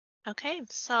Okay,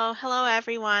 so hello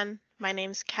everyone. My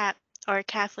name's Kat or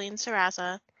Kathleen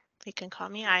Sarraza. You can call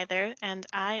me either, and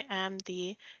I am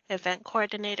the event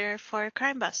coordinator for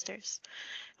Crime Busters.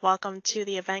 Welcome to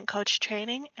the event coach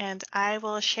training, and I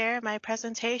will share my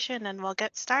presentation and we'll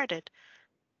get started.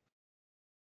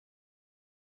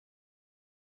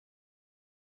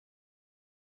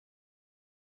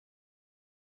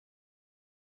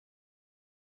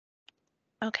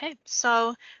 Okay,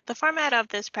 so the format of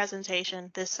this presentation,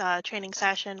 this training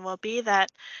session will be that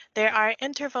there are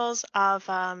intervals of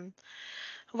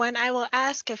when I will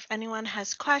ask if anyone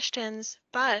has questions,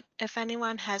 but if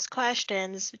anyone has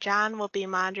questions, John will be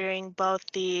monitoring both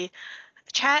the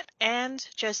chat and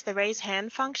just the raise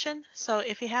hand function. So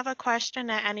if you have a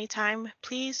question at any time,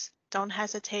 please don't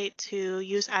hesitate to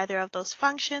use either of those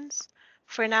functions.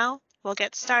 For now, we'll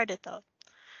get started though.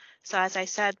 So as I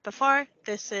said before,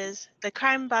 this is the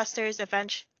Crime Busters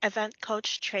event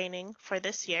coach training for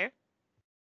this year.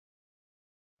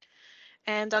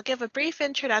 And I'll give a brief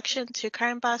introduction to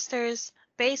Crime Busters.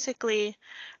 Basically,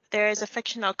 there is a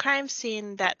fictional crime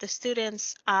scene that the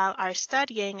students are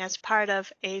studying as part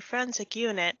of a forensic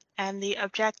unit, and the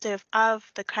objective of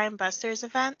the Crime Busters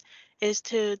event is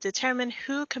to determine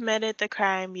who committed the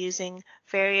crime using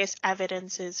various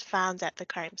evidences found at the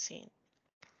crime scene.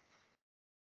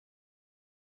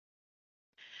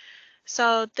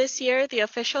 So this year, the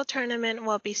official tournament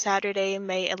will be Saturday,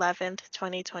 May 11th,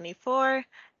 2024.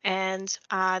 And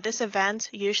this event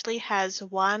usually has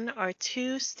one or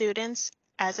two students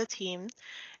as a team.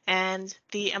 And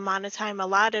the amount of time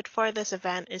allotted for this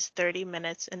event is 30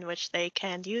 minutes in which they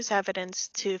can use evidence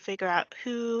to figure out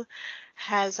who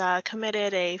has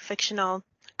committed a fictional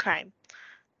crime.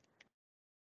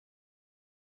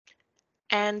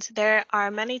 And there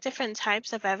are many different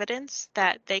types of evidence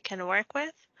that they can work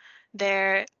with.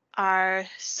 There are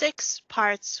 6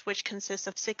 parts which consist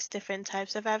of 6 different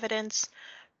types of evidence.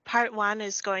 Part 1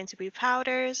 is going to be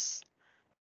powders.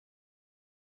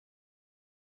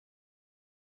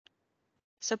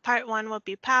 So part 1 will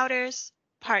be powders.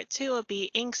 Part 2 will be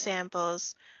ink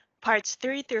samples. Parts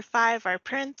 3 through 5 are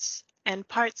prints. And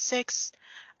part 6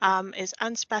 is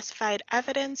unspecified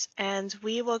evidence. And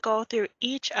we will go through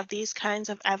each of these kinds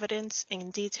of evidence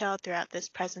in detail throughout this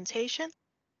presentation.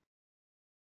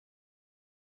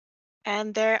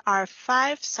 And there are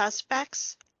 5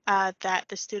 suspects that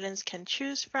the students can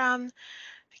choose from.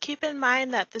 Keep in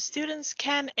mind that the students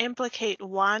can implicate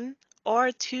 1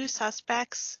 or 2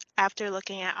 suspects after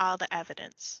looking at all the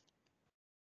evidence.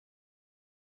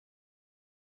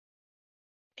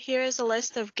 Here is a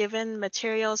list of given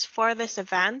materials for this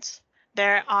event.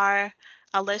 There are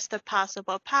a list of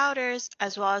possible powders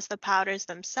as well as the powders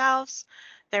themselves.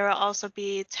 There will also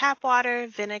be tap water,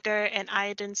 vinegar, and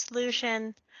iodine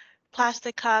solution,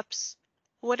 plastic cups,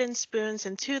 wooden spoons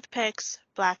and toothpicks,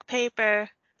 black paper,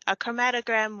 a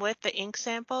chromatogram with the ink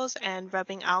samples and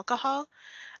rubbing alcohol,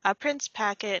 a prints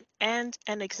packet, and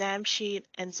an exam sheet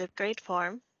in zip grade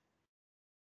form.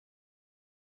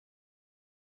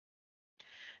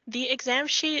 The exam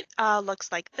sheet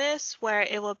looks like this, where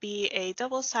it will be a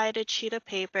double-sided sheet of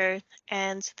paper,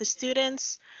 and the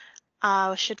students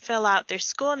should fill out their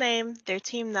school name, their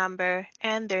team number,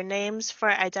 and their names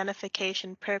for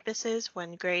identification purposes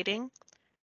when grading.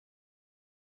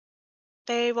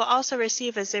 They will also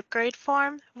receive a zip grade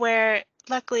form where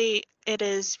luckily it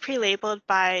is pre-labeled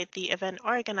by the event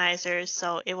organizers,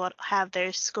 so it will have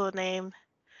their school name,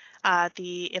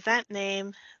 the event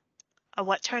name,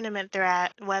 what tournament they're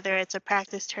at, whether it's a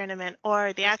practice tournament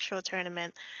or the actual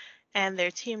tournament, and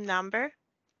their team number.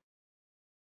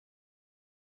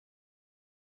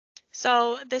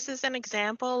 So this is an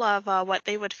example of what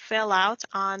they would fill out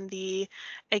on the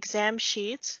exam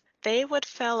sheet. They would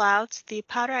fill out the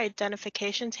powder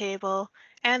identification table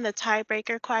and the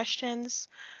tiebreaker questions.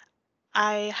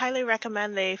 I highly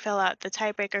recommend they fill out the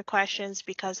tiebreaker questions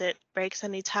because it breaks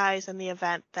any ties in the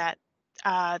event that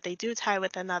they do tie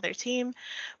with another team.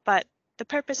 But the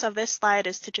purpose of this slide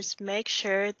is to just make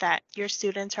sure that your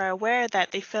students are aware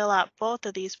that they fill out both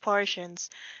of these portions.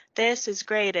 This is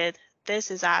graded,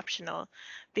 this is optional,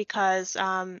 because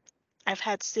I've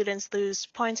had students lose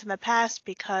points in the past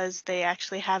because they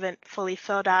actually haven't fully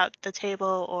filled out the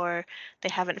table or they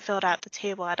haven't filled out the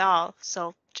table at all.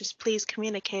 So just please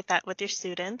communicate that with your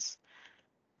students.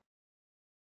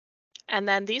 And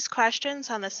then these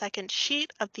questions on the second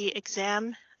sheet of the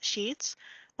exam sheets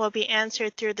will be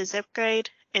answered through the zip grade.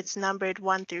 It's numbered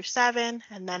 1 through 7,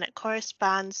 and then it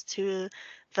corresponds to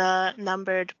the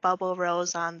numbered bubble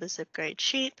rows on the zip grade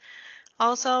sheet.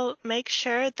 Also, make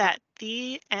sure that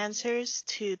the answers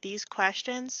to these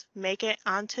questions make it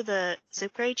onto the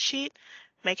zip grade sheet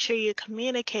make sure you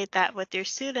communicate that with your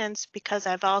students, because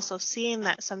I've also seen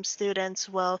that some students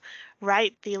will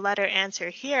write the letter answer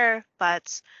here,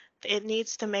 but it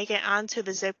needs to make it onto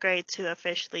the zip grade to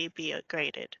officially be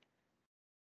graded.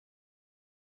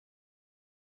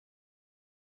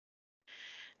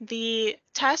 The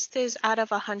test is out of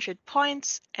 100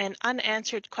 points, and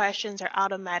unanswered questions are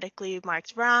automatically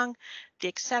marked wrong. The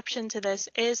exception to this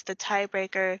is the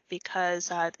tiebreaker,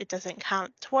 because it doesn't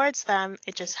count towards them.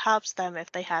 It just helps them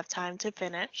if they have time to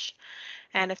finish.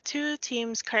 And if two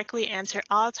teams correctly answer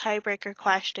all tiebreaker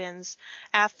questions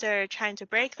after trying to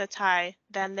break the tie,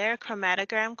 then their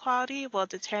chromatogram quality will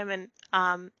determine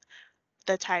the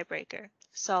tiebreaker.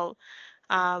 So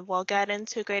we'll get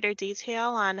into greater detail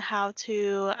on how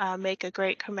to make a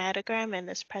great chromatogram in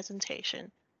this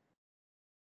presentation.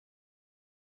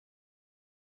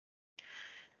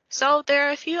 So there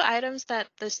are a few items that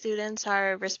the students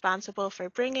are responsible for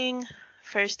bringing.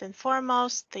 First and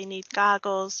foremost, they need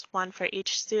goggles, one for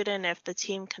each student if the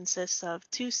team consists of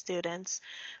 2 students,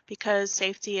 because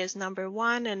safety is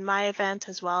 #1 in my event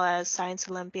as well as Science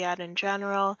Olympiad in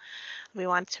general. We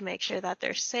want to make sure that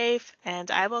they're safe, and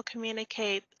I will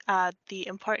communicate the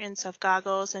importance of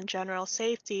goggles and general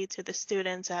safety to the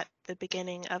students at the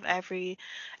beginning of every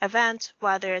event,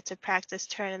 whether it's a practice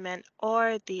tournament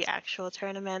or the actual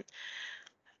tournament.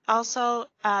 Also,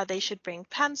 they should bring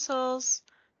pencils.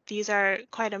 These are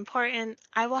quite important.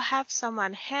 I will have some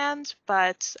on hand,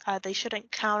 but they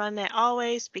shouldn't count on it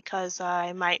always, because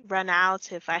I might run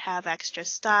out if I have extra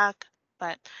stock,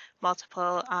 but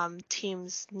multiple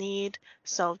teams need.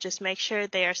 So just make sure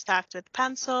they are stocked with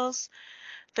pencils.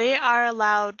 They are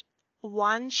allowed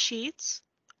 1 sheet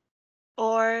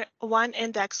or 1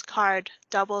 index card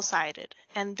double-sided,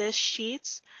 and this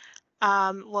sheet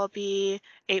will be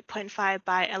 8.5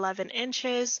 by 11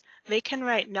 inches. They can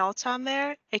write notes on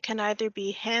there. It can either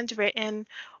be handwritten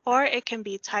or it can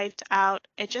be typed out.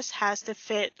 It just has to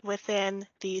fit within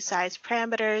the size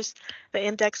parameters. The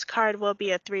index card will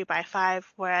be a 3 by 5,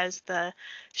 whereas the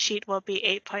sheet will be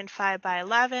 8.5 by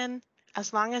 11.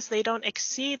 As long as they don't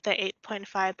exceed the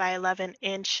 8.5 by 11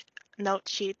 inch note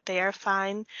sheet, they are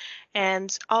fine.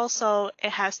 And also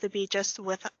it has to be just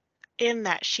within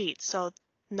that sheet. So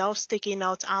no sticky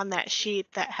notes on that sheet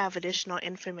that have additional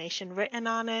information written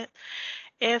on it.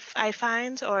 If I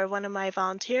find, or one of my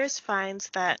volunteers finds,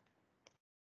 that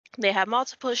they have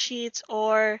multiple sheets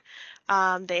or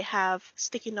they have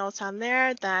sticky notes on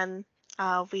there, then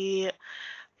we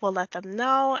will let them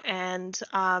know, and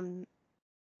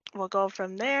we'll go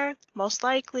from there. Most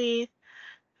likely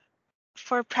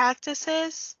for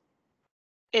practices,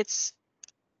 it's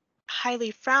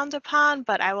highly frowned upon,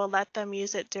 but I will let them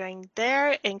use it during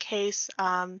there in case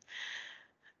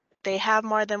they have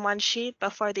more than 1 sheet.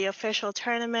 Before the official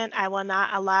tournament, I will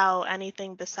not allow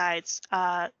anything besides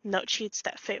note sheets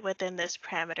that fit within this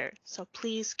parameter. So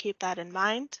please keep that in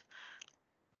mind.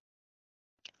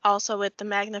 Also, with the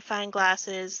magnifying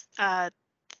glasses,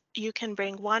 you can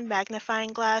bring 1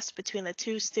 magnifying glass between the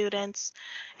 2 students,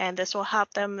 and this will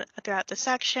help them throughout the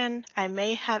section. I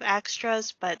may have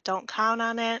extras, but don't count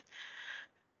on it.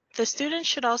 The students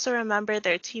should also remember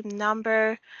their team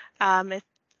number. If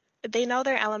they know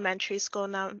their elementary school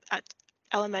name,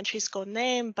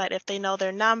 but if they know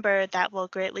their number, that will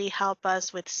greatly help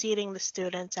us with seating the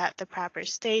students at the proper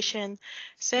station,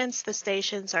 since the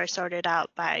stations are sorted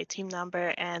out by team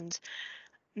number and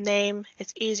name.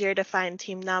 It's easier to find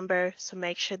team number, so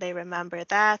make sure they remember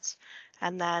that.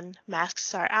 And then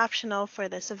masks are optional for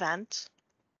this event.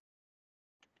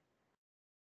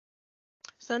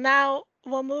 So now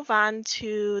we'll move on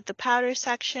to the powder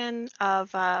section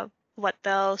of what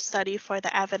they'll study for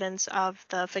the evidence of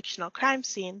the fictional crime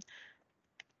scene.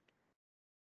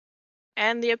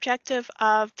 And the objective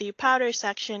of the powder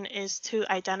section is to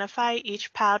identify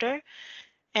each powder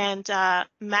and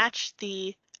match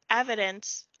the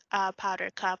evidence powder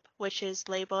cup, which is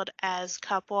labeled as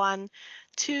cup 1,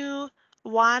 to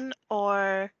 1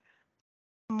 or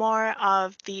more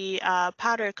of the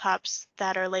powder cups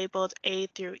that are labeled A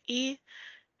through E.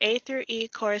 A through E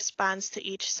corresponds to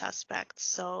each suspect.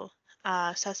 So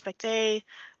suspect A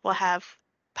will have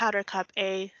powder cup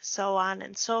A, so on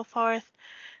and so forth.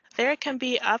 There can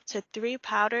be up to 3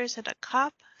 powders in a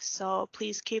cup, so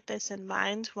please keep this in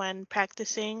mind when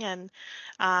practicing and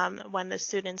when the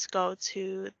students go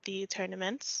to the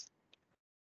tournaments.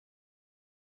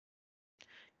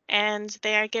 And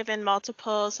they are given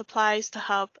multiple supplies to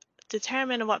help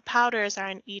determine what powders are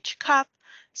in each cup.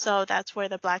 So that's where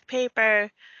the black paper,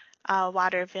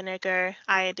 water, vinegar,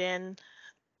 iodine,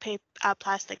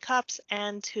 plastic cups,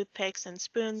 and toothpicks and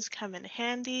spoons come in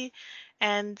handy.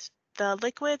 And the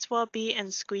liquids will be in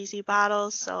squeezy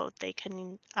bottles, so they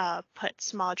can put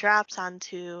small drops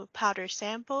onto powder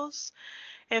samples.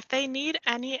 If they need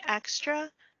any extra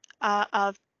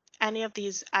of any of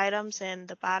these items in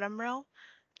the bottom row,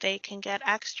 they can get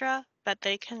extra, but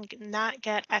they can not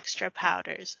get extra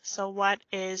powders. So what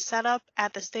is set up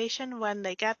at the station when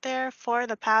they get there for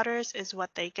the powders is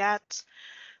what they get.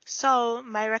 So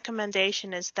my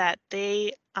recommendation is that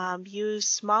they use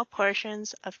small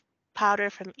portions of powder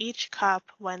from each cup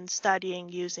when studying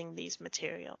using these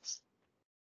materials.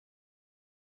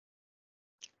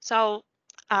 So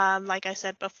like I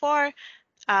said before,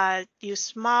 use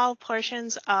small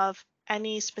portions of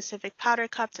any specific powder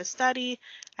cup to study.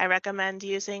 I recommend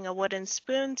using a wooden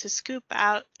spoon to scoop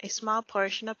out a small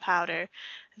portion of powder.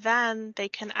 Then they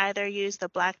can either use the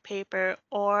black paper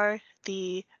or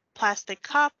the plastic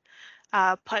cup,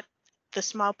 put the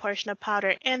small portion of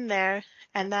powder in there,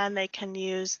 and then they can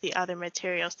use the other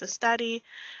materials to study.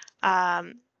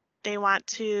 They want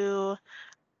to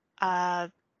uh,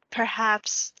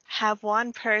 perhaps have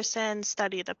one person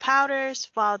study the powders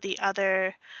while the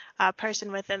other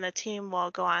person within the team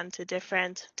will go on to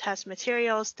different test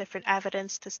materials, different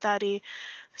evidence to study.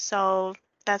 So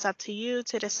that's up to you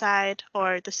to decide,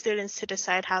 or the students to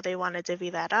decide how they want to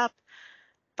divvy that up.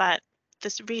 But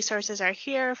the resources are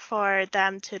here for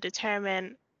them to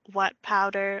determine what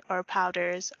powder or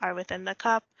powders are within the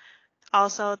cup.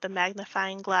 Also, the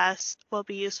magnifying glass will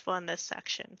be useful in this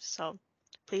section, so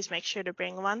please make sure to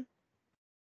bring one.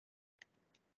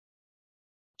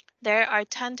 There are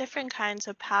 10 different kinds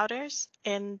of powders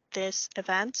in this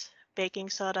event: baking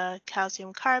soda,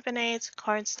 calcium carbonate,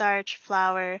 cornstarch,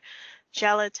 flour,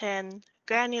 gelatin,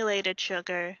 granulated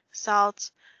sugar,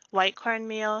 salt, white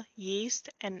cornmeal, yeast,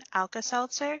 and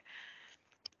Alka-Seltzer.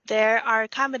 There are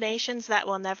combinations that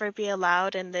will never be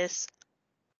allowed in this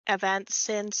event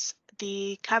since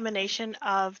the combination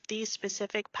of these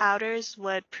specific powders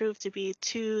would prove to be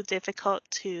too difficult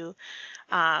to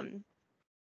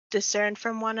discern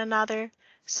from one another.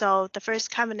 So the first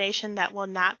combination that will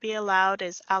not be allowed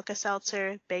is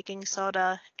Alka-Seltzer, baking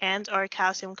soda, and or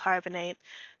calcium carbonate.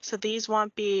 So these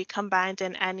won't be combined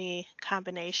in any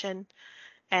combination.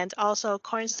 And also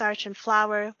cornstarch and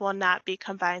flour will not be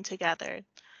combined together.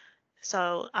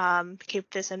 So keep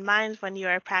this in mind when you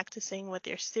are practicing with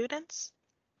your students.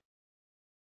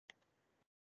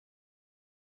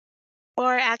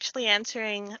 Or actually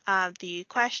answering the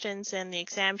questions in the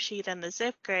exam sheet and the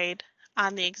zip grade.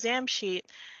 On the exam sheet,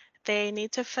 they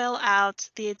need to fill out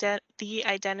the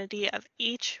identity of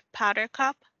each powder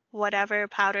cup, whatever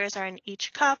powders are in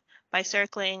each cup, by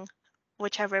circling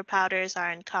whichever powders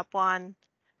are in cup 1,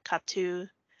 cup 2,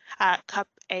 cup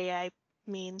A, I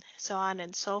mean, so on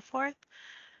and so forth.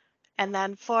 And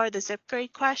then for the zip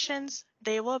grade questions,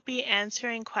 they will be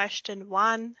answering question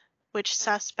 1, which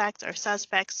suspect or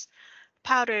suspects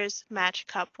powders match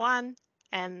cup 1,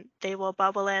 and they will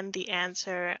bubble in the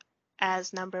answer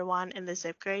as number 1 in the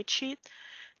zip grade sheet.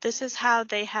 This is how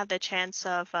they have the chance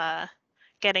of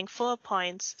getting full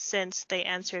points since they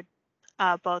answered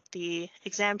both the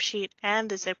exam sheet and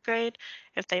the zip grade.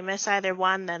 If they miss either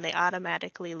one, then they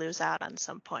automatically lose out on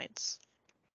some points.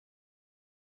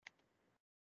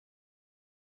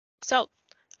 So,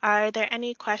 are there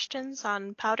any questions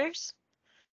on powders?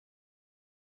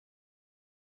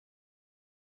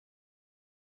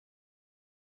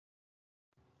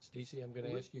 Stacy, I'm going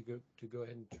to ask you to go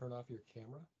ahead and turn off your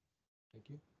camera. Thank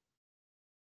you.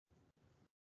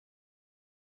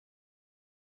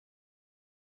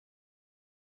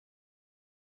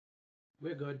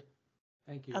 We're good.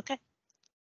 Thank you. Okay.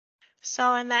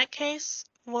 So in that case,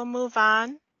 we'll move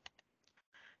on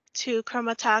to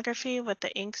chromatography with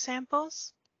the ink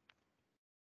samples.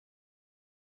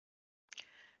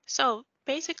 So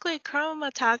basically,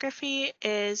 chromatography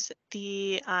is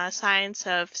the science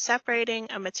of separating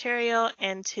a material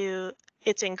into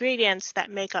its ingredients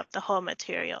that make up the whole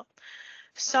material.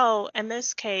 So in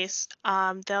this case,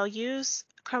 they'll use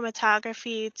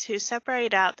chromatography to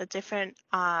separate out the different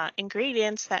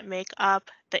ingredients that make up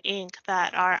the ink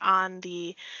that are on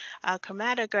the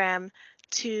chromatogram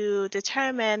to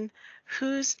determine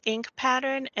whose ink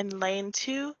pattern in lane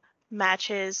 2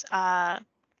 matches the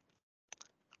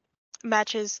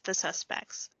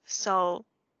suspects. So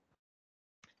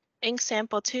ink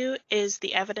sample 2 is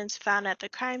the evidence found at the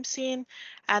crime scene,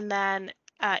 and then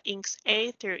inks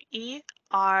A through E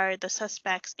are the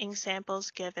suspect's ink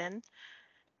samples given.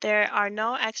 There are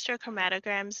no extra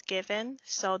chromatograms given,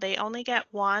 so they only get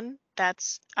one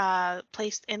that's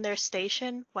placed in their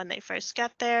station when they first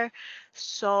get there.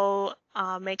 So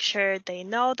make sure they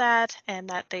know that and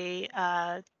that they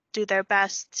do their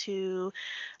best to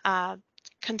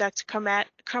conduct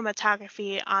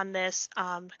chromatography on this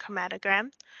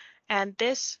chromatogram. And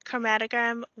this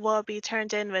chromatogram will be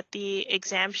turned in with the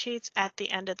exam sheets at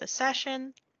the end of the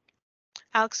session.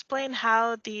 I'll explain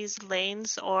how these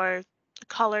lanes or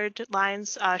colored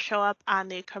lines show up on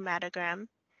the chromatogram.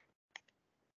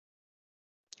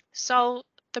 So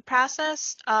the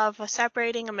process of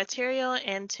separating a material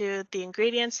into the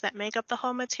ingredients that make up the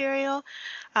whole material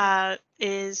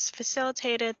is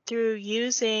facilitated through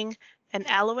using an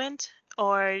eluent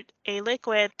or a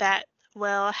liquid that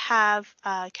will have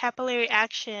capillary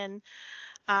action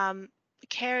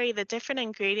carry the different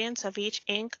ingredients of each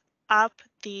ink up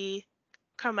the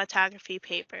chromatography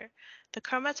paper. The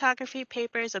chromatography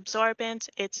paper is absorbent.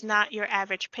 It's not your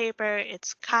average paper.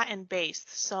 It's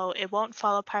cotton-based, so it won't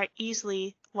fall apart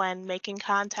easily when making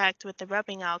contact with the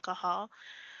rubbing alcohol.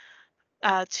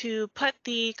 To put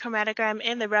the chromatogram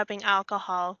in the rubbing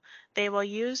alcohol, they will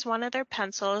use one of their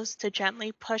pencils to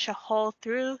gently push a hole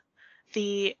through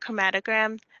the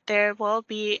chromatogram. There will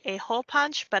be a hole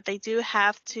punch, but they do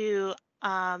have to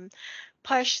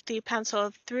push the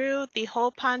pencil through the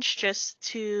hole punch just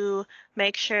to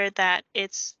make sure that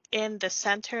it's in the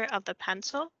center of the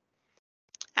pencil.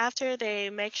 After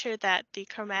they make sure that the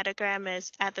chromatogram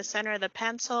is at the center of the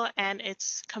pencil and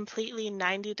it's completely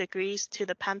 90 degrees to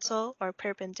the pencil or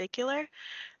perpendicular,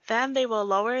 then they will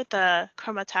lower the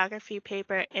chromatography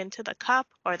paper into the cup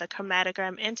or the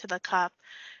chromatogram into the cup.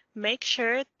 Make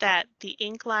sure that the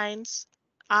ink lines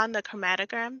on the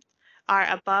chromatogram are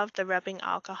above the rubbing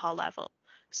alcohol level.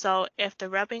 So if the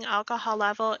rubbing alcohol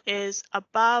level is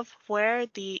above where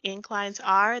the ink lines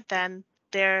are, then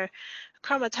their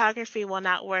chromatography will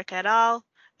not work at all.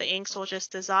 The inks will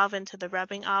just dissolve into the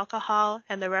rubbing alcohol,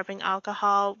 and the rubbing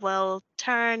alcohol will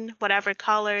turn whatever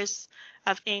colors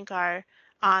of ink are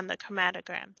on the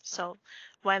chromatogram. So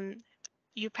when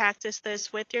you practice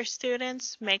this with your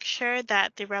students, make sure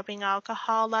that the rubbing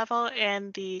alcohol level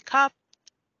in the cup,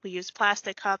 we use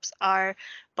plastic cups, are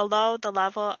below the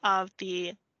level of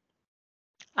the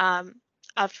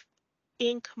of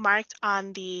ink marked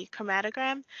on the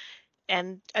chromatogram,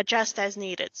 and adjust as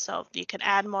needed. So you can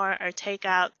add more or take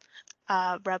out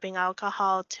rubbing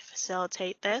alcohol to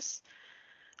facilitate this.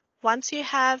 Once you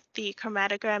have the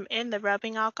chromatogram in the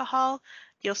rubbing alcohol,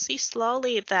 you'll see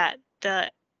slowly that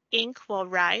the ink will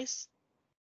rise.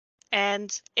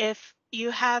 And if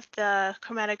you have the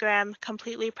chromatogram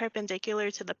completely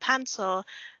perpendicular to the pencil,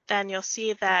 then you'll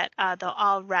see that they'll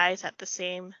all rise at the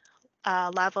same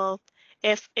level.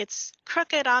 If it's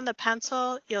crooked on the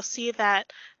pencil, you'll see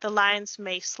that the lines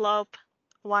may slope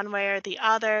one way or the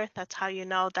other. That's how you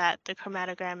know that the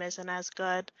chromatogram isn't as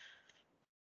good.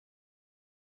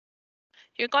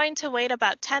 You're going to wait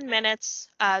about 10 minutes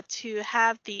to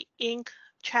have the ink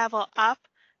travel up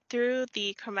through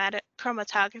the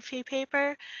chromatography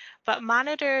paper, but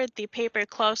monitor the paper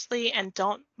closely and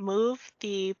don't move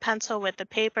the pencil with the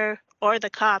paper or the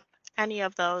cup, any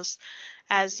of those,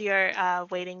 as you're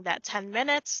waiting that 10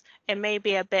 minutes. It may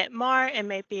be a bit more, it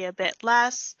may be a bit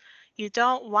less. You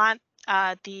don't want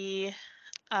the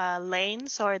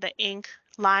lanes or the ink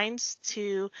lines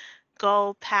to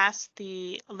go past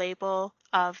the label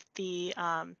of the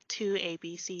 2 A,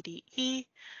 B, C, D, E.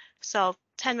 So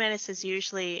 10 minutes is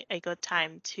usually a good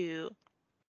time to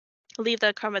leave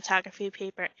the chromatography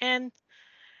paper in.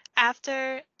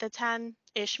 After the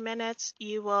 10-ish minutes,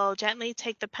 you will gently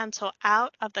take the pencil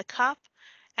out of the cup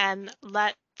and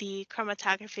let the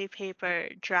chromatography paper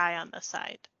dry on the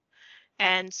side.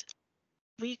 And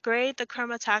we grade the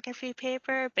chromatography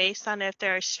paper based on if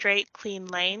there are straight, clean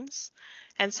lanes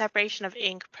and separation of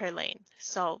ink per lane.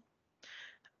 So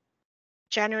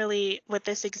generally with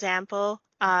this example,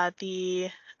 the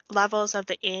levels of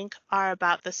the ink are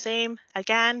about the same.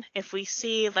 Again, if we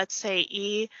see, let's say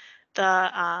E,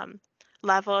 the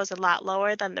level is a lot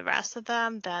lower than the rest of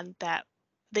them, then that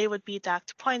they would be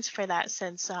docked points for that,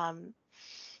 since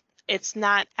it's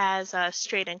not as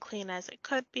straight and clean as it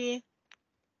could be.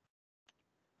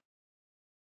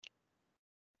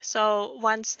 So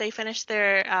once they finish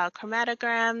their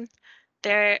chromatogram,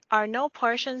 there are no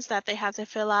portions that they have to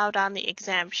fill out on the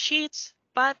exam sheets,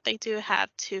 but they do have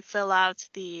to fill out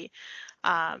the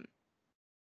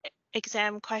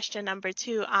exam question number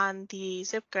 2 on the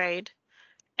zip grade,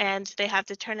 and they have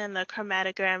to turn in the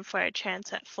chromatogram for a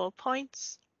chance at full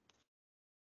points.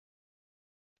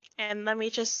 And let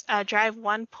me just drive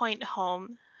one point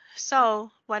home.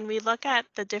 So when we look at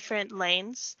the different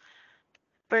lanes,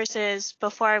 versus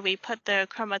before we put the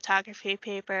chromatography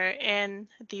paper in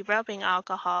the rubbing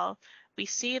alcohol, we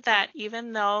see that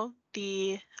even though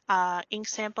the ink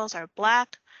samples are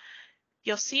black,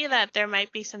 you'll see that there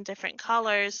might be some different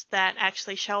colors that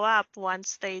actually show up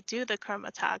once they do the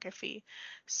chromatography.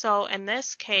 So in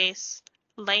this case,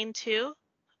 lane 2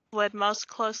 would most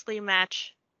closely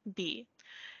match B.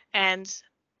 And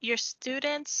your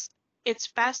students, it's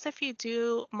best if you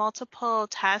do multiple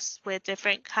tests with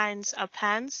different kinds of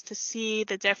pens to see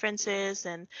the differences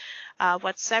and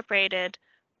what's separated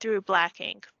through black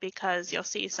ink, because you'll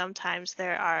see sometimes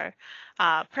there are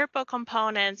purple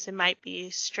components. It might be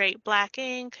straight black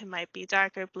ink, it might be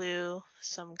darker blue,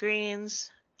 some greens,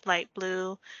 light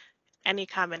blue, any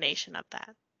combination of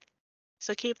that.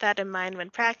 So keep that in mind when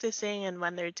practicing and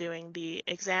when they're doing the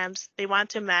exams. They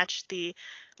want to match the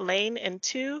lane and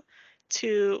 2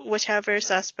 to whichever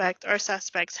suspect or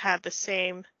suspects have the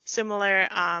same similar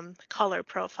color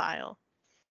profile.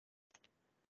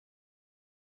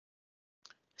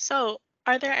 So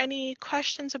are there any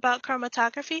questions about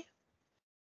chromatography?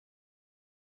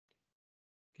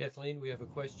 Kathleen, we have a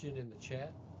question in the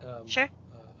chat. Sure.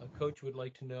 A coach would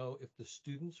like to know if the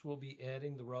students will be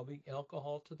adding the rubbing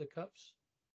alcohol to the cups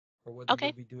or whether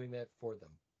you'll Okay. be doing that for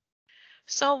them.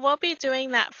 So we'll be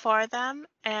doing that for them,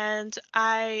 and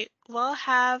I will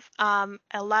have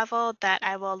a level that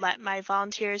I will let my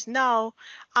volunteers know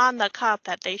on the cup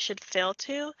that they should fill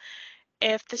to.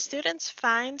 If the students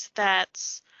find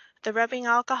that the rubbing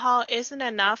alcohol isn't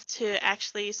enough to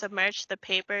actually submerge the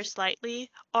paper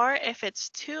slightly, or if it's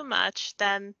too much,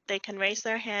 then they can raise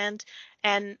their hand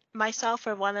and myself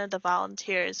or one of the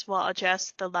volunteers will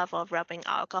adjust the level of rubbing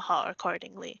alcohol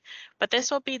accordingly. But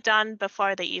this will be done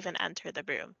before they even enter the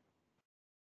room.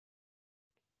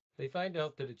 They find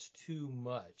out that it's too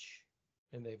much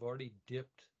and they've already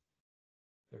dipped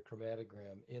their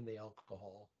chromatogram in the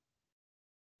alcohol.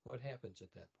 What happens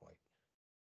at that point?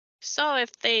 So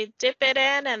if they dip it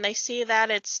in and they see that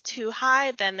it's too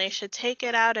high, then they should take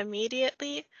it out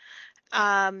immediately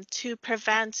to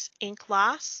prevent ink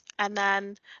loss. And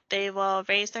then they will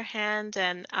raise their hand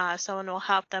and someone will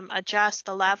help them adjust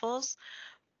the levels.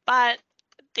 But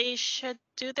they should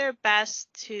do their best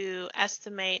to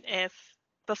estimate if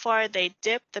before they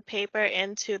dip the paper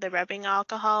into the rubbing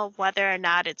alcohol, whether or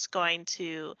not it's going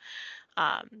to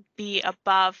be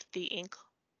above the ink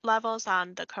levels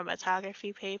on the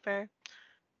chromatography paper.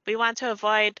 We want to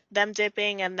avoid them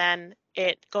dipping and then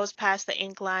it goes past the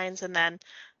ink lines and then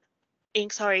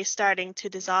ink's already starting to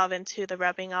dissolve into the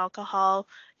rubbing alcohol.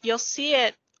 You'll see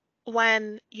it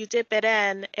when you dip it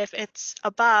in. If it's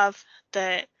above,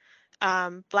 the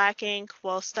black ink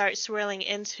will start swirling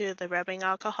into the rubbing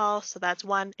alcohol. So that's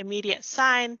one immediate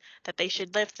sign that they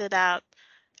should lift it out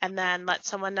and then let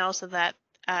someone know so that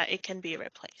it can be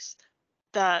replaced.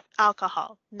 The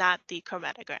alcohol, not the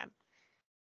chromatogram.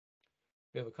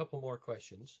 We have a couple more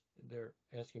questions. They're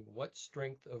asking what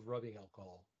strength of rubbing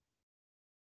alcohol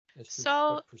as to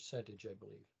So, what percentage, I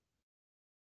believe.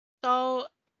 so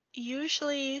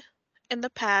usually in the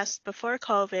past, before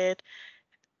COVID,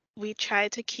 we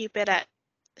tried to keep it at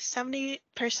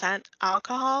 70%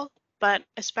 alcohol, but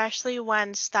especially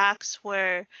when stocks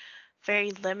were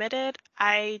very limited,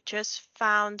 I just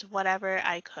found whatever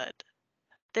I could.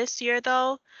 This year,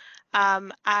 though,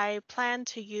 I plan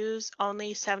to use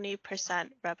only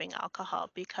 70% rubbing alcohol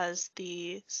because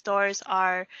the stores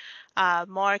are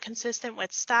more consistent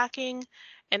with stocking.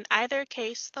 In either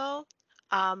case, though,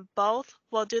 both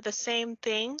will do the same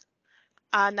thing.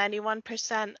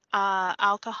 91%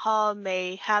 alcohol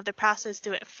may have the process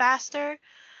do it faster,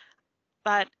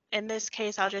 but in this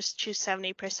case, I'll just choose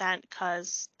 70%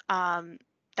 because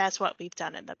that's what we've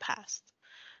done in the past.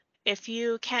 If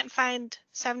you can't find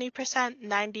 70%,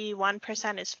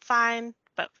 91% is fine,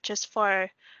 but just for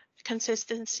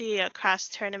consistency across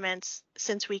tournaments,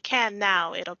 since we can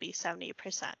now, it'll be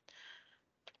 70%.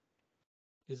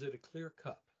 Is it a clear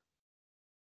cup?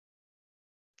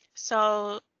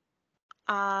 So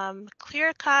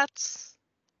clear cuts,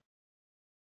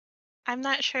 I'm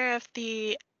not sure if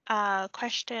the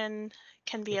question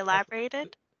can be The cup,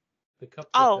 elaborated. the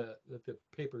cup that Oh, the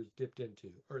paper is dipped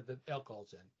into or the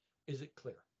alcohol's in, is it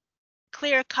clear?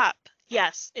 clear cup.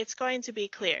 Yes, it's going to be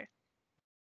clear.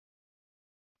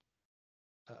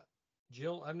 Uh,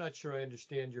 Jill, I'm not sure I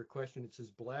understand your question. It says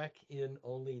black in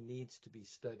only needs to be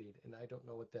studied, and I don't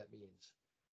know what that means.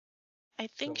 I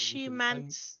think So you she can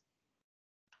meant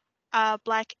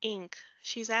black ink.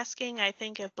 She's asking, I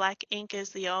think, if black ink is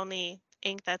the only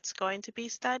ink that's going to be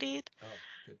studied. oh,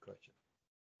 good question.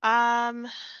 Um,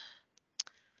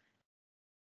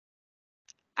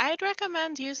 I'd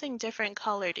recommend using different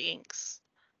colored inks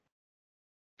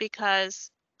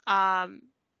because um,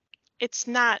 it's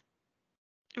not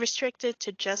restricted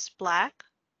to just black.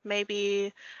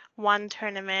 Maybe one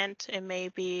tournament, it may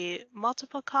be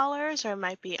multiple colors or it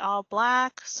might be all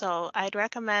black. So I'd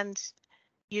recommend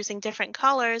using different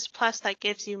colors. Plus, that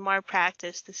gives you more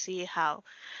practice to see how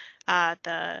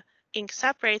the ink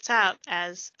separates out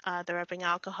as the rubbing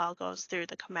alcohol goes through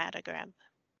the chromatogram.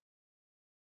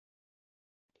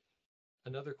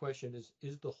 Another question is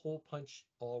the hole punch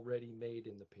already made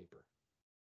in the paper?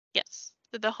 Yes,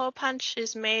 the hole punch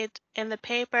is made in the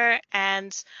paper,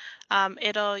 and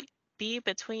it'll be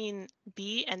between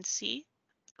B and C.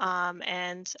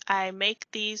 And I make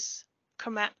these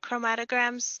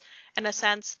chromatograms in a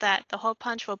sense that the hole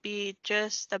punch will be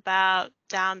just about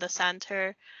down the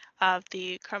center of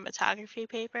the chromatography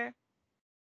paper.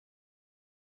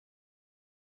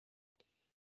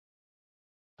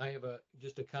 I have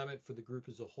just a comment for the group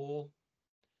as a whole.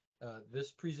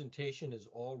 This presentation is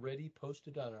already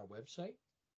posted on our website,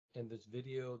 and this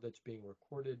video that's being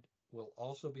recorded will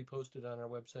also be posted on our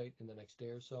website in the next day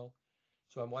or so.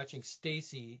 So I'm watching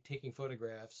Stacy taking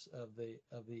photographs of the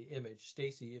image.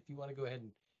 Stacy, if you want to go ahead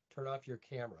and turn off your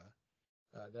camera,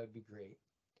 that would be great.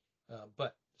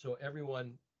 But so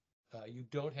everyone, you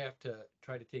don't have to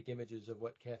try to take images of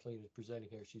what Kathleen is presenting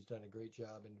here. She's done a great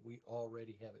job, and we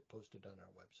already have it posted on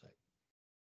our website.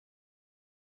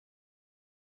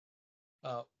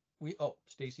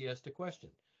 Stacy asked a question.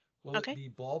 Will it Okay. be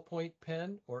ballpoint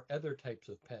pen or other types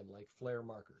of pen like flare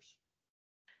markers?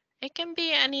 It can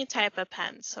be any type of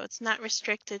pen, so it's not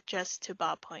restricted just to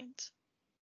ballpoint.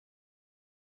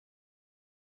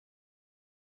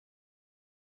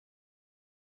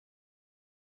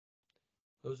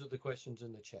 Those are the questions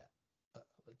in the chat.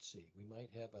 Let's see, we might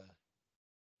have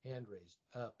a hand raised.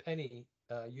 Penny,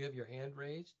 you have your hand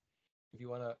raised. If you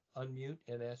want to unmute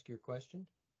and ask your question.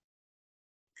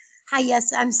 Hi,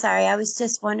 yes, I'm sorry. I was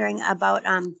just wondering about,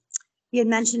 you had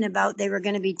mentioned about they were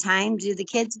going to be timed. Do the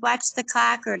kids watch the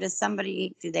clock or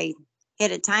do they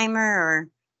hit a timer or?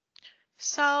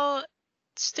 So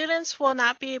students will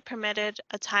not be permitted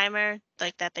a timer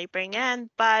like that they bring in,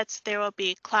 but there will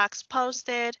be clocks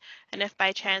posted. And if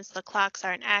by chance the clocks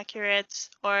aren't accurate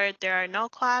or there are no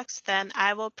clocks, then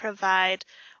I will provide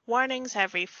warnings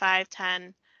every 5,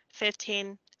 10,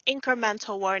 15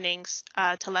 incremental warnings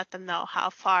to let them know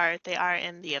how far they are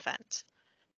in the event.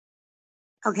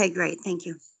 Okay, great. Thank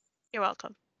you. You're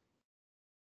welcome.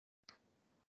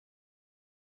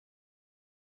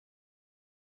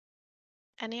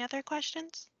 Any other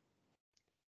questions?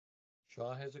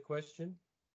 Shaw has a question.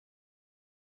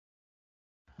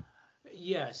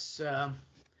 Yes.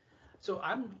 So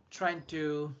I'm trying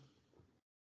to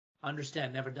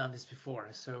understand, never done this before.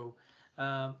 So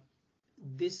um,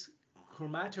 this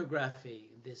chromatography,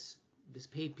 this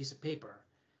piece of paper,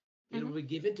 it will be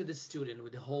given to the student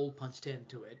with the hole punched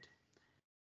into it,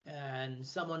 and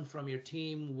someone from your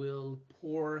team will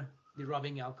pour the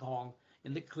rubbing alcohol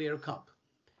in the clear cup.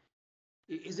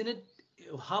 Isn't it?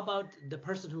 How about the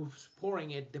person who's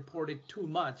pouring it? They poured it too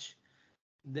much.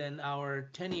 Then our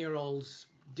 10-year-olds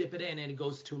dip it in and it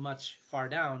goes too much far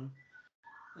down,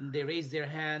 and they raise their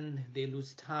hand, they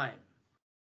lose time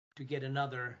to get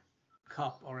another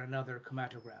cup or another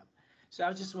chromatogram. So I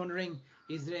was just wondering,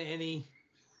 is there any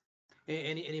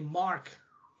mark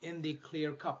in the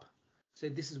clear cup? So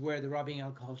this is where the rubbing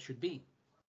alcohol should be.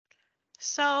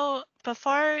 So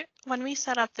when we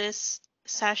set up this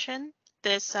session,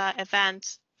 this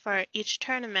event for each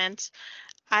tournament,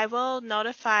 I will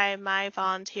notify my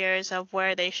volunteers of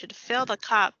where they should fill the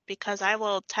cup because I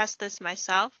will test this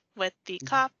myself with the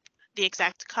cup, the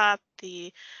exact cup,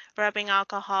 the rubbing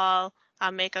alcohol.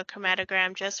 I'll make a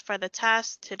chromatogram just for the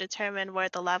test to determine where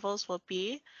the levels will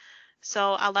be.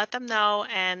 So I'll let them know,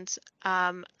 and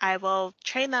I will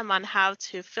train them on how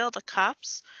to fill the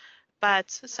cups.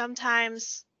 But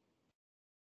sometimes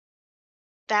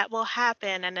that will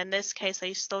happen, and in this case,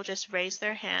 they still just raise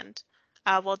their hand.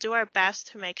 We'll do our best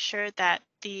to make sure that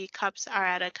the cups are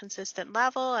at a consistent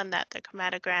level and that the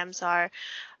chromatograms are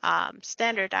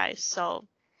standardized. So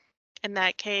in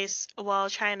that case, we'll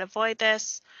try and avoid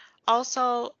this.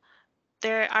 Also,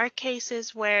 there are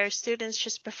cases where students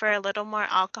just prefer a little more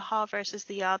alcohol versus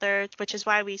the other, which is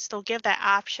why we still give that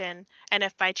option. And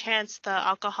if by chance the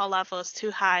alcohol level is too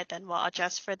high, then we'll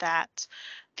adjust for that.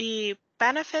 The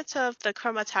benefits of the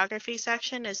chromatography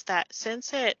section is that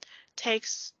since it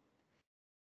takes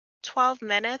 12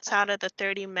 minutes out of the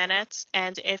 30 minutes,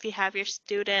 and if you have your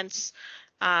students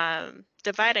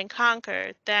divide and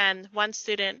conquer, then one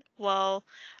student will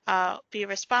be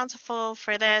responsible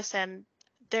for this, and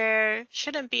there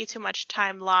shouldn't be too much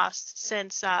time lost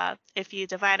since if you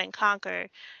divide and conquer,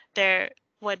 there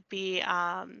would be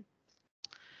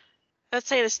let's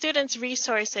say the students'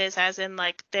 resources, as in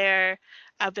like their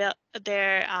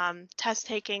their test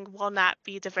taking will not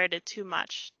be diverted too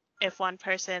much if one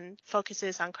person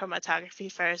focuses on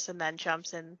chromatography first and then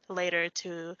jumps in later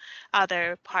to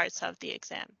other parts of the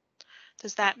exam.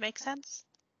 Does that make sense?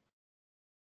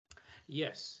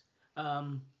 Yes.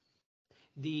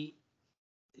 The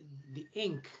the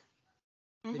ink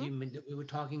Mm-hmm. that we were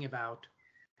talking about,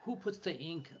 who puts the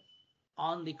ink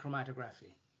on the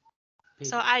chromatography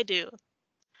So paper? I do.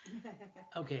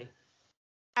 Okay.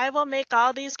 I will make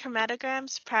all these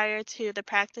chromatograms prior to the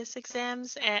practice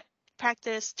exams and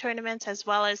practice tournaments as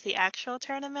well as the actual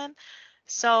tournament.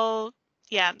 So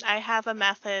yeah, I have a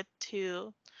method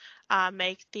to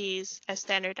make these as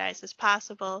standardized as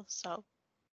possible. So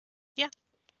yeah.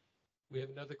 We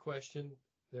have another question.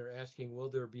 They're asking,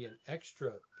 will there be an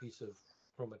extra piece of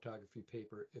chromatography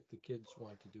paper if the kids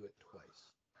want to do it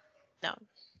twice? No,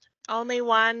 only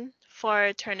one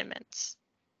for tournaments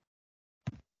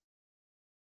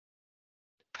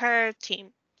per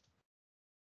team.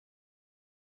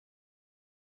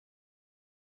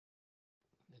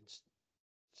 And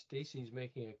Stacy's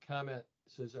making a comment,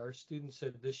 says our student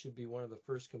said this should be one of the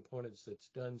first components that's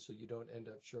done so you don't end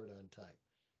up short on time,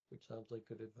 which sounds like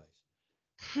good advice.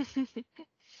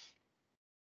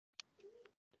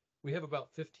 We have about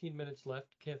 15 minutes left,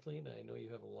 Kathleen. I know you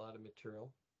have a lot of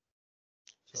material.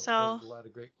 So So, those are a lot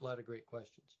of great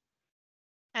questions.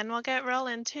 and we'll get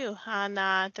rolling too on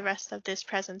the rest of this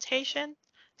presentation.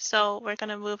 So we're going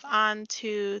to move on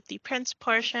to the prints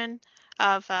portion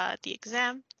of the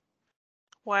exam,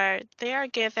 where they are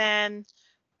given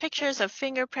pictures of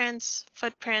fingerprints,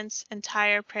 footprints, and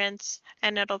tire prints,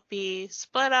 and it'll be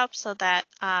split up so that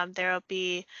there will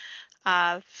be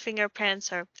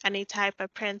fingerprints or any type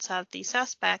of prints of the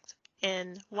suspect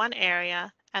in one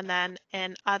area, and then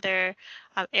in other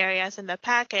areas in the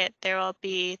packet, there will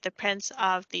be the prints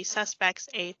of the suspects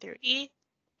A through E.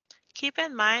 Keep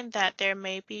in mind that there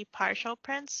may be partial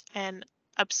prints and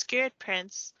obscured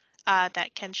prints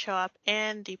that can show up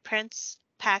in the prints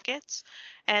packets.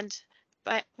 And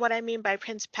but what I mean by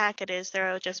prints packet is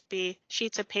there will just be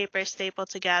sheets of paper stapled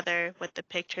together with the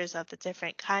pictures of the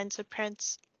different kinds of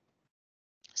prints.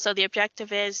 So the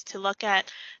objective is to look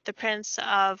at the prints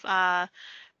of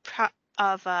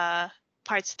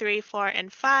parts 3, 4,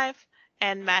 and 5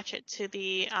 and match it to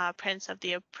the prints of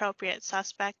the appropriate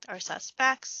suspect or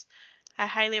suspects. I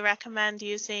highly recommend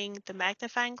using the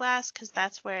magnifying glass because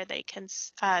that's where they can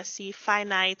see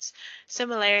finite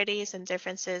similarities and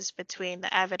differences between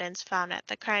the evidence found at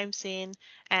the crime scene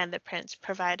and the prints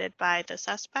provided by the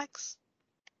suspects.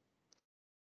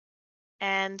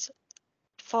 And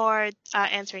for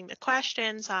answering the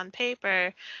questions on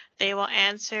paper, they will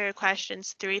answer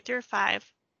questions 3 through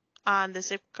 5 on the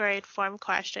zip grade form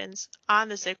questions. On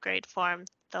the zip grade form,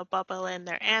 they'll bubble in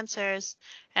their answers,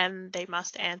 and they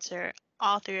must answer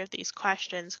all 3 of these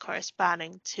questions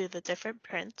corresponding to the different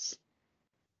prints.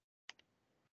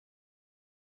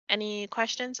 Any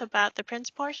questions about the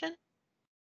prints portion?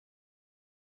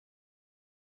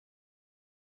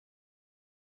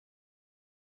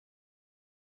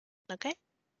 Okay.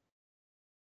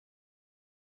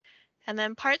 And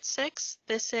then part 6,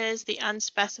 this is the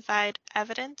unspecified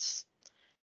evidence.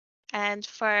 And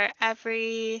for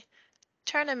every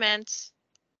tournament,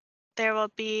 there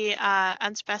will be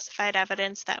unspecified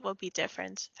evidence that will be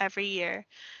different every year.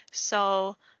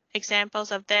 So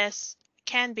examples of this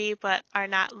can be, but are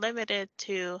not limited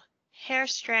to, hair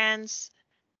strands,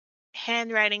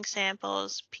 handwriting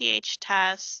samples, pH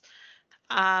tests,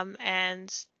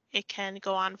 and it can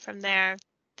go on from there.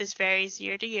 This varies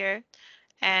year to year.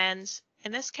 And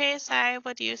in this case, I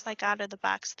would use like out of the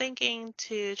box thinking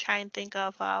to try and think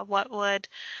of what would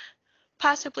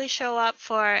possibly show up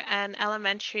for an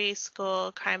elementary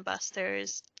school crime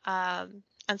busters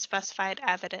unspecified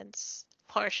evidence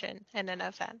portion in an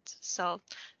event. So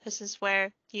this is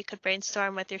where you could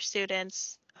brainstorm with your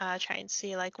students, try and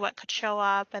see like what could show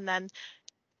up, and then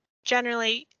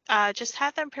generally just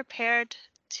have them prepared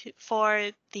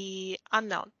for the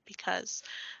unknown because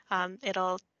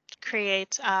it'll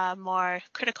create more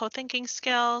critical thinking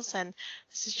skills, and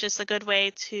this is just a good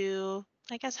way to,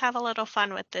 I guess, have a little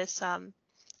fun with this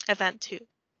event too.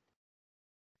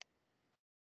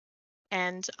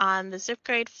 And on the zip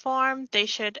grade form, they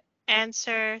should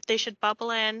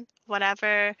bubble in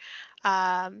whatever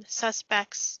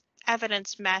suspects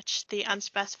evidence match the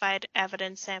unspecified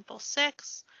evidence sample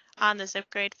 6 on the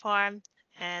zip grade form.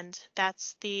 And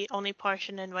that's the only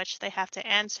portion in which they have to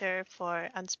answer for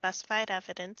unspecified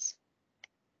evidence.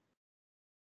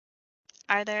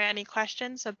 Are there any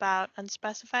questions about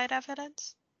unspecified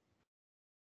evidence?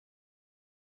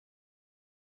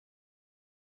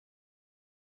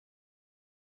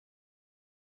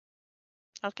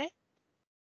 Okay.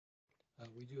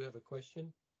 We do have a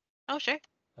question. Oh, sure.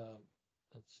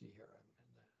 Let's see here.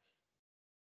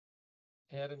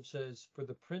 Adam says, for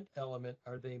the print element,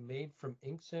 are they made from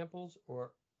ink samples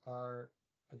or are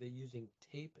they using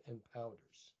tape and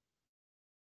powders?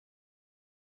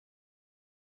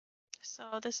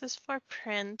 So this is for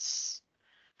prints.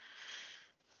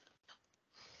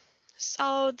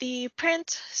 So the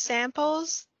print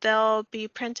samples, they'll be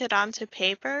printed onto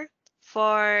paper.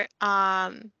 For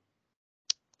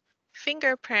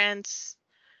fingerprints,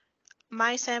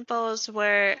 my samples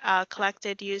were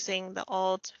collected using the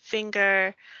old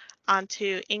finger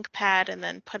onto ink pad and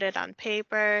then put it on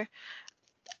paper.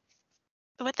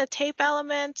 With the tape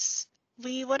elements,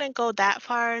 we wouldn't go that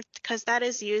far because that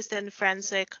is used in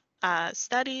forensic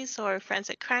studies or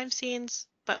forensic crime scenes.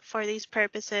 But for these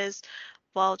purposes,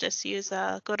 we'll just use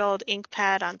a good old ink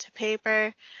pad onto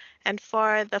paper. And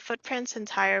for the footprints and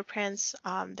tire prints,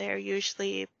 they're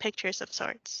usually pictures of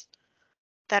sorts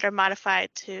that are modified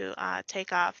to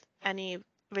take off any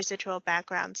residual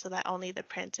background so that only the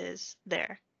print is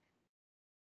there.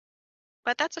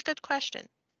 But that's a good question.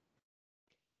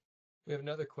 We have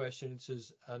another question. It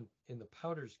says, in the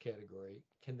powders category,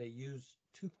 can they use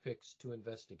toothpicks to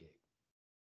investigate?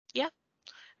 Yeah.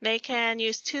 They can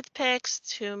use toothpicks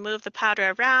to move the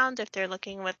powder around if they're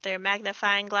looking with their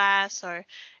magnifying glass, or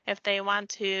if they want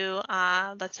to,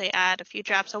 let's say, add a few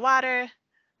drops of water,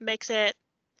 mix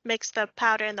the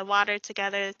powder and the water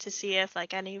together to see if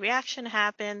like any reaction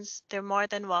happens. They're more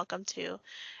than welcome to,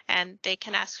 and they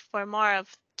can ask for more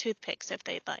of toothpicks if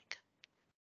they'd like.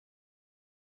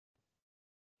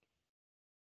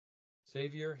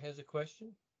 Xavier has a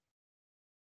question.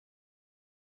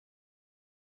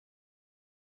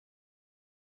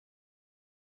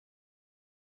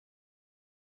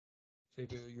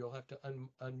 Xavier, you'll have to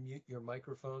unmute your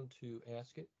microphone to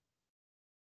ask it.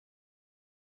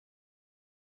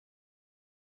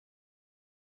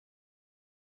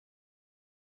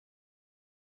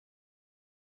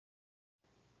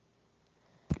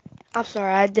 I'm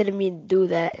sorry, I didn't mean to do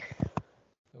that.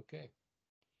 Okay.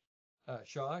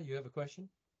 Shaw, you have a question?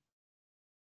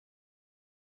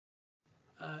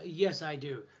 Yes, I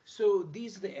do. So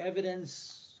these are the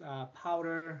evidence,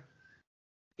 powder,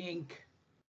 ink,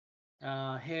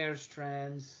 hair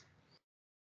strands.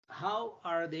 How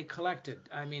are they collected?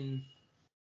 I mean,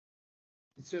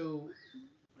 so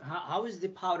how is the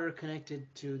powder connected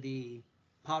to the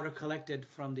powder collected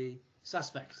from the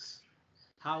suspects?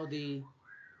 How the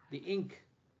ink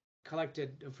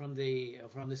collected from the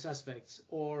suspects,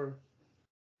 or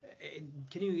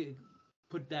can you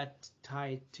put that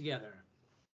tie together?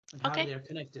 And how Okay. they're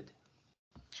connected?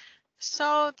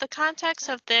 So the context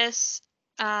of this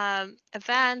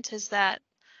event is that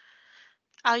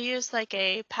I'll use like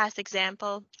a past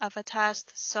example of a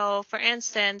test. So for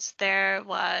instance, there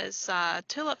was a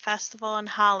tulip festival in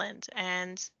Holland,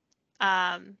 and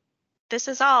um, this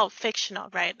is all fictional,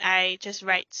 right? I just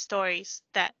write stories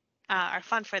that are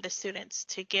fun for the students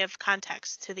to give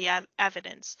context to the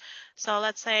evidence. So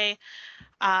let's say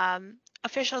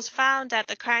officials found at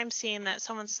the crime scene that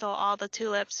someone stole all the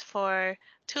tulips for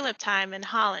tulip time in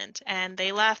Holland, and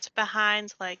they left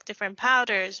behind like different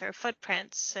powders or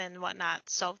footprints and whatnot.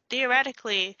 So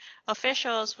theoretically,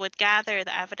 officials would gather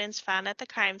the evidence found at the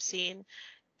crime scene,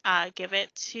 give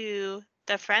it to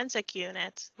the forensic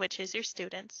unit, which is your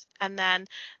students, and then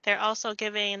they're also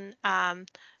giving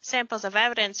samples of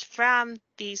evidence from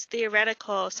these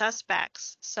theoretical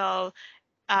suspects. So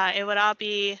it would all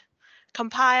be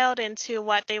compiled into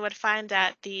what they would find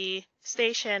at the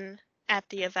station at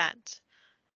the event.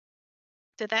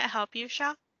 Did that help you,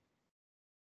 Shaw?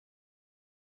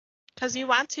 Because you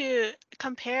want to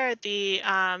compare the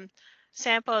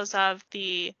samples of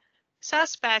the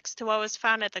suspects to what was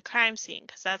found at the crime scene,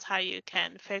 because that's how you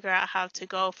can figure out how to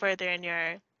go further in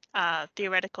your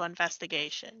theoretical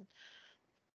investigation.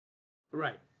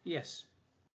 Right. Yes.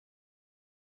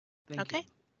 Thank Okay. you.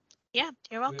 Yeah,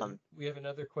 you're welcome. We have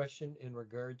another question in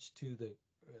regards to the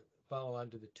follow on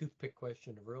to the toothpick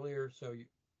question of earlier. So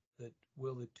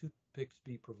will the toothpicks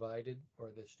be provided, or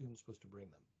are the students supposed to bring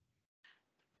them?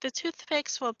 The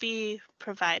toothpicks will be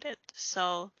provided.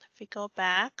 So if we go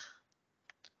back,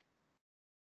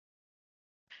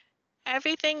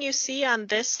 everything you see on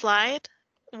this slide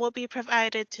will be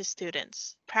provided to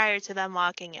students prior to them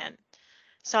walking in.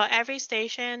 So every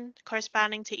station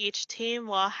corresponding to each team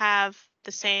will have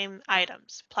the same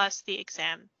items plus the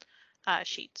exam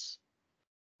sheets.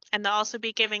 And they'll also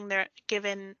be given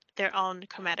their own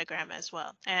chromatogram as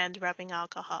well and rubbing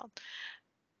alcohol.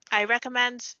 I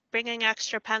recommend bringing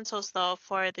extra pencils though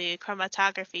for the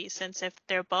chromatography, since if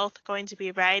they're both going to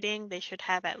be writing, they should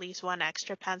have at least one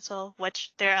extra pencil,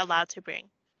 which they're allowed to bring.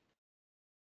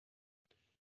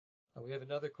 We have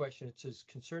another question. It says,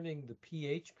 concerning the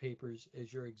pH papers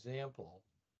as your example,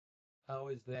 how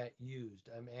is that used?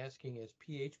 I'm asking, as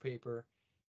pH paper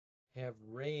have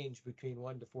range between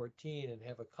 1 to 14 and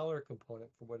have a color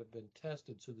component for what have been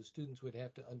tested, so the students would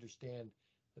have to understand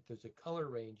that there's a color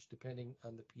range depending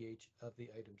on the pH of the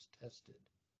items tested.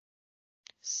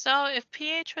 So if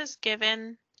pH was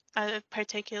given a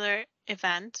particular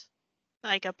event,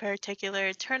 like a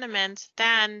particular tournament,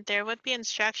 then there would be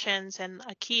instructions and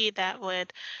a key that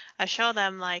would show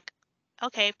them like,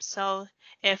 okay, so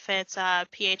if it's a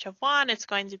pH of 1, it's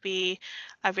going to be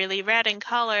a really red in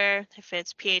color. If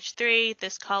it's pH 3,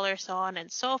 this color, so on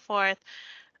and so forth.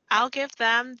 I'll give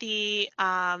them the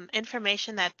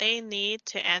information that they need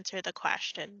to answer the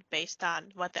question based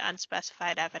on what the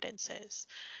unspecified evidence is.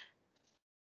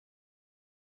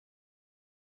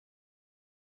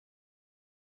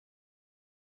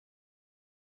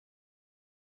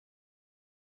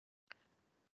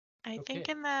 I think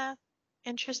Okay. in the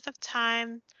interest of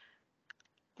time,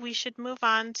 we should move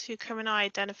on to criminal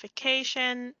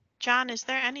identification. John, is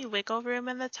there any wiggle room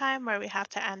in the time where we have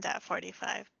to end at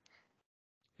 45?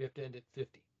 We have to end at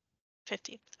 50.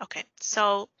 50. Okay,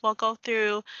 so we'll go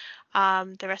through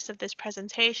the rest of this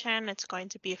presentation. It's going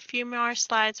to be a few more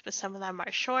slides, but some of them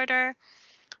are shorter.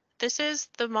 This is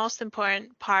the most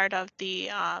important part of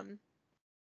the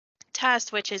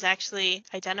test, which is actually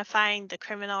identifying the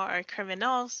criminal or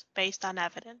criminals based on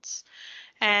evidence.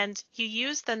 And you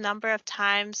use the number of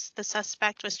times the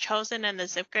suspect was chosen in the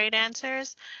zip grade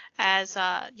answers as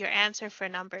your answer for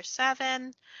number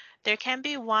 7. There can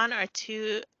be 1 or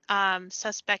 2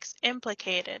 suspects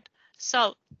implicated.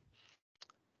 So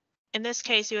in this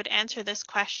case, you would answer this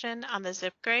question on the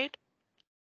zip grade.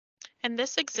 In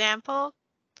this example,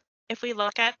 if we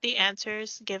look at the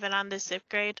answers given on the zip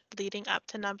grade leading up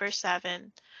to number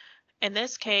 7, in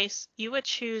this case, you would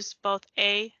choose both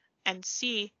A and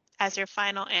C as your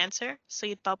final answer. So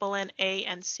you'd bubble in A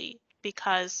and C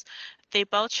because they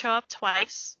both show up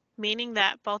twice, meaning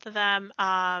that both of them,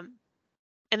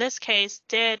 in this case,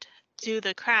 did do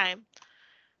the crime.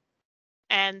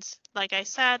 And like I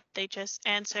said, they just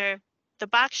answer. The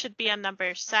box should be on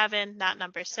number 7, not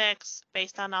number 6,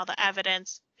 based on all the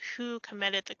evidence who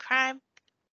committed the crime.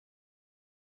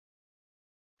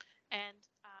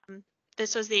 And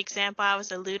this was the example I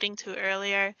was alluding to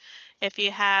earlier. If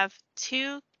you have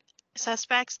 2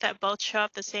 suspects that both show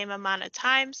up the same amount of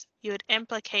times, you would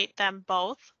implicate them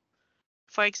both.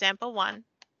 For example, 1.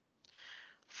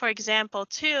 For example,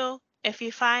 2, if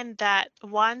you find that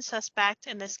one suspect,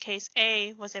 in this case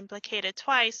A, was implicated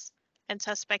twice, and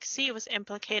suspect C was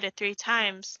implicated 3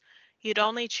 times, you'd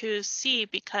only choose C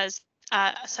because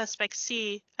suspect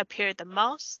C appeared the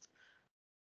most.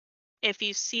 If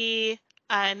you see,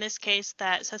 in this case,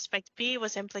 that suspect B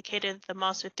was implicated the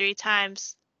most with 3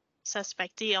 times,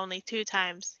 suspect D only 2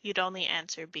 times, you'd only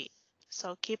answer B.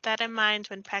 So keep that in mind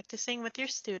when practicing with your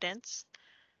students.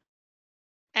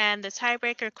 And the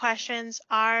tiebreaker questions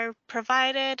are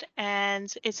provided,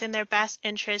 and it's in their best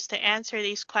interest to answer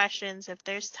these questions if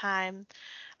there's time.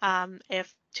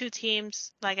 If 2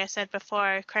 teams, like I said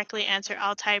before, correctly answer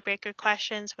all tiebreaker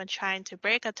questions when trying to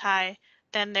break a tie,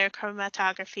 then their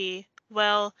chromatography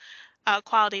will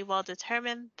quality will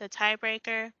determine the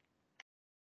tiebreaker.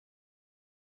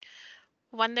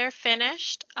 When they're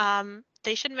finished,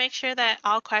 they should make sure that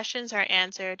all questions are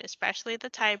answered, especially the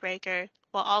tiebreaker.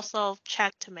 We'll also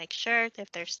check to make sure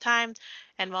if there's time,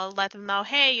 and we'll let them know,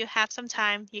 hey, you have some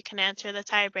time. You can answer the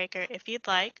tiebreaker if you'd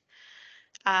like.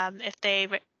 If they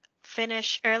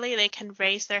finish early, they can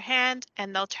raise their hand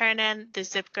and they'll turn in the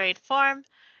zip grade form,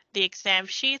 the exam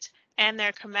sheet, and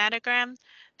their chromatogram.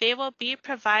 They will be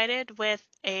provided with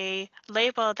a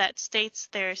label that states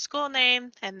their school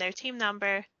name and their team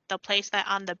number. They'll place that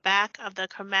on the back of the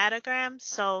chromatogram,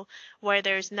 so where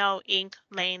there's no ink,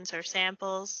 lanes, or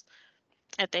samples.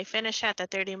 If they finish at the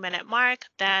 30-minute mark,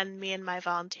 then me and my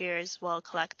volunteers will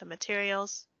collect the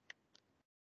materials.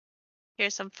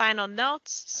 Here's some final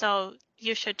notes. So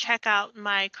you should check out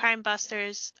my Crime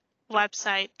Busters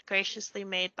website, graciously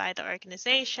made by the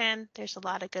organization. There's a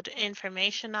lot of good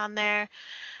information on there.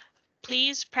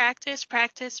 Please practice,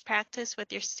 practice, practice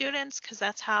with your students because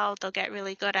that's how they'll get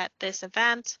really good at this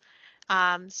event.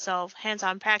 So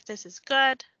hands-on practice is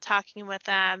good, talking with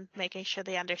them, making sure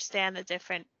they understand the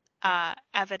different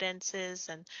evidences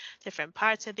and different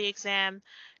parts of the exam,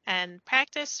 and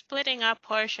practice splitting up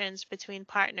portions between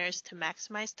partners to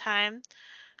maximize time.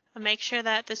 Make sure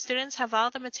that the students have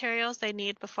all the materials they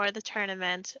need before the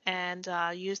tournament and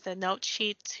use the note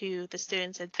sheet to the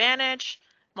students' advantage.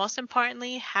 Most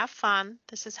importantly, have fun.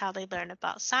 This is how they learn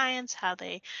about science, how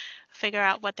they figure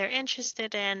out what they're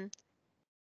interested in.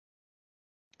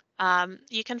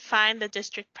 You can find the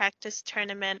district practice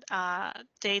tournament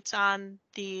dates on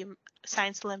the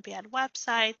Science Olympiad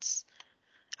websites.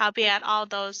 I'll be at all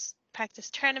those practice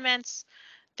tournaments.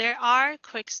 There are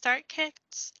quick start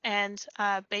kits, and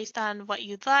based on what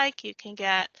you'd like, you can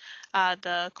get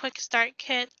the quick start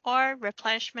kit or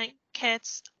replenishment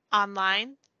kits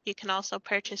online. You can also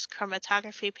purchase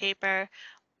chromatography paper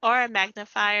or a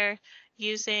magnifier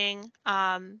using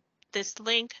this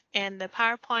link in the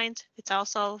PowerPoint. It's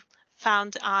also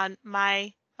found on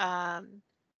my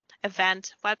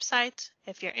event website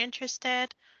if you're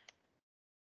interested.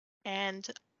 And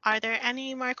are there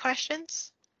any more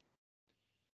questions?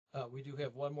 We do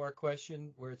have one more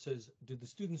question where it says, do the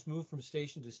students move from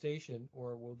station to station,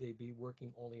 or will they be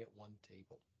working only at one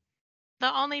table? They'll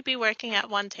only be working at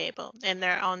one table in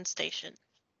their own station.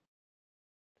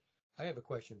 I have a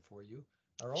question for you.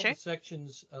 Are all Sure. the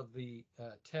sections of the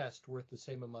test worth the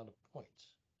same amount of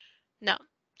points? No,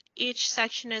 each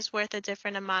section is worth a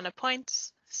different amount of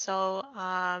points. So,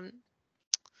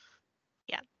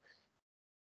 yeah.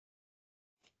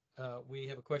 We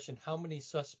have a question. How many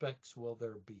suspects will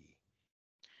there be?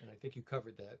 And I think you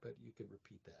covered that, but you could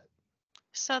repeat that.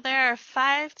 So there are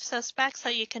 5 suspects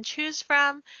that you can choose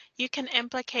from. You can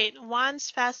implicate one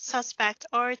suspect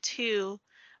or 2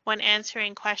 when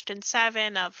answering question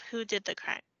 7 of who did the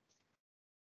crime.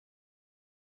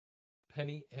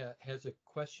 Penny has a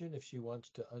question if she wants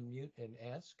to unmute and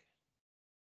ask.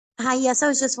 Hi, yes, I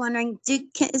was just wondering,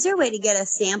 is there a way to get a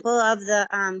sample of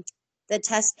the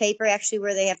test paper actually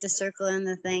where they have to circle in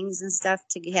the things and stuff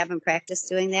to have them practice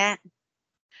doing that?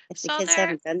 If the So kids there,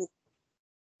 haven't done it.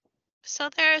 so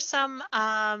there are some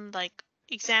like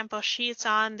example sheets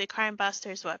on the Crime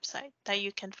Busters website that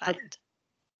you can find.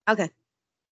 Okay.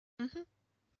 Mhm.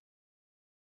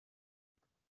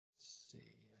 Let's see,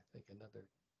 I think another.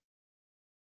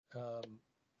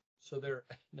 So there,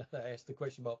 now that I asked the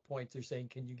question about points, they're saying,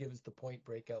 can you give us the point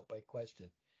breakout by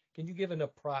question? Can you give an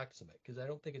approximate? Because I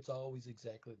don't think it's always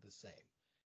exactly the same.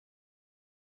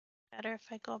 Better if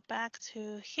I go back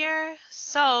to here.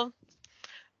 So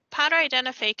powder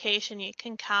identification, you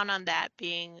can count on that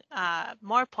being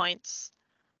more points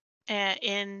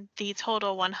in the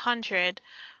total 100.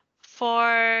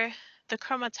 For the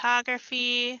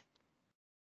chromatography,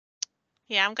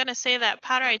 yeah, I'm going to say that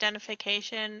powder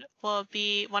identification will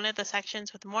be one of the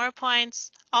sections with more points.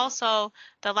 Also,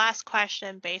 the last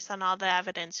question, based on all the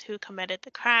evidence, who committed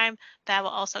the crime, that will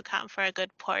also count for a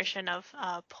good portion of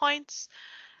points.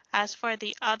 As for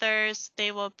the others,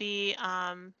 they will be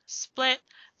split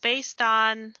based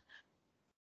on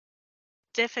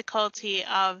difficulty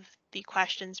of the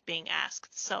questions being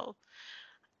asked. So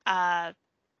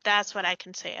that's what I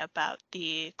can say about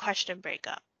the question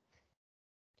breakup.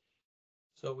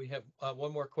 So we have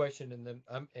one more question, and then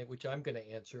which I'm going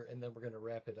to answer, and then we're going to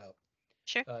wrap it up.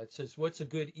 Sure. It says, what's a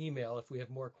good email if we have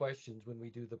more questions when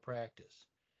we do the practice?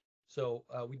 So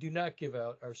we do not give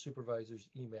out our supervisors'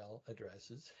 email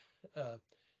addresses,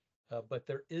 but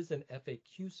there is an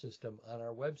FAQ system on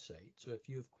our website. So if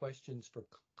you have questions for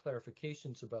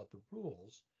clarifications about the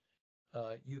rules,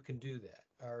 you can do that.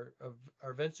 Our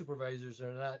event supervisors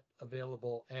are not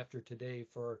available after today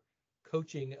for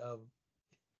coaching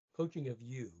of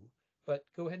you, but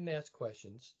go ahead and ask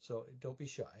questions. So don't be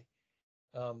shy.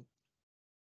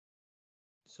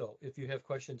 So if you have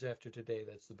questions after today,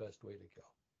 that's the best way to go.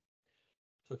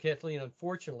 So Kathleen,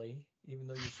 unfortunately, even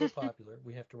though you're so popular,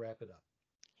 we have to wrap it up.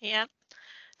 Yep.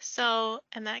 So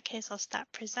in that case, I'll stop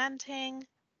presenting,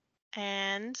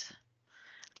 and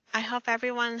I hope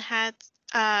everyone had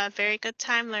a very good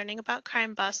time learning about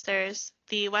Crime Busters.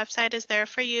 The website is there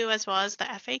for you as well as the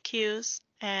FAQs,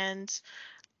 and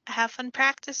have fun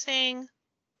practicing.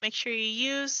 Make sure you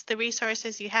use the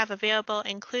resources you have available,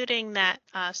 including that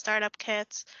startup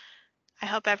kits. I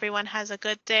hope everyone has a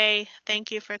good day. Thank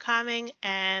you for coming,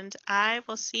 and I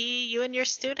will see you and your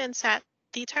students at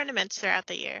the tournaments throughout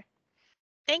the year.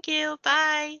 Thank you.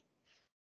 Bye.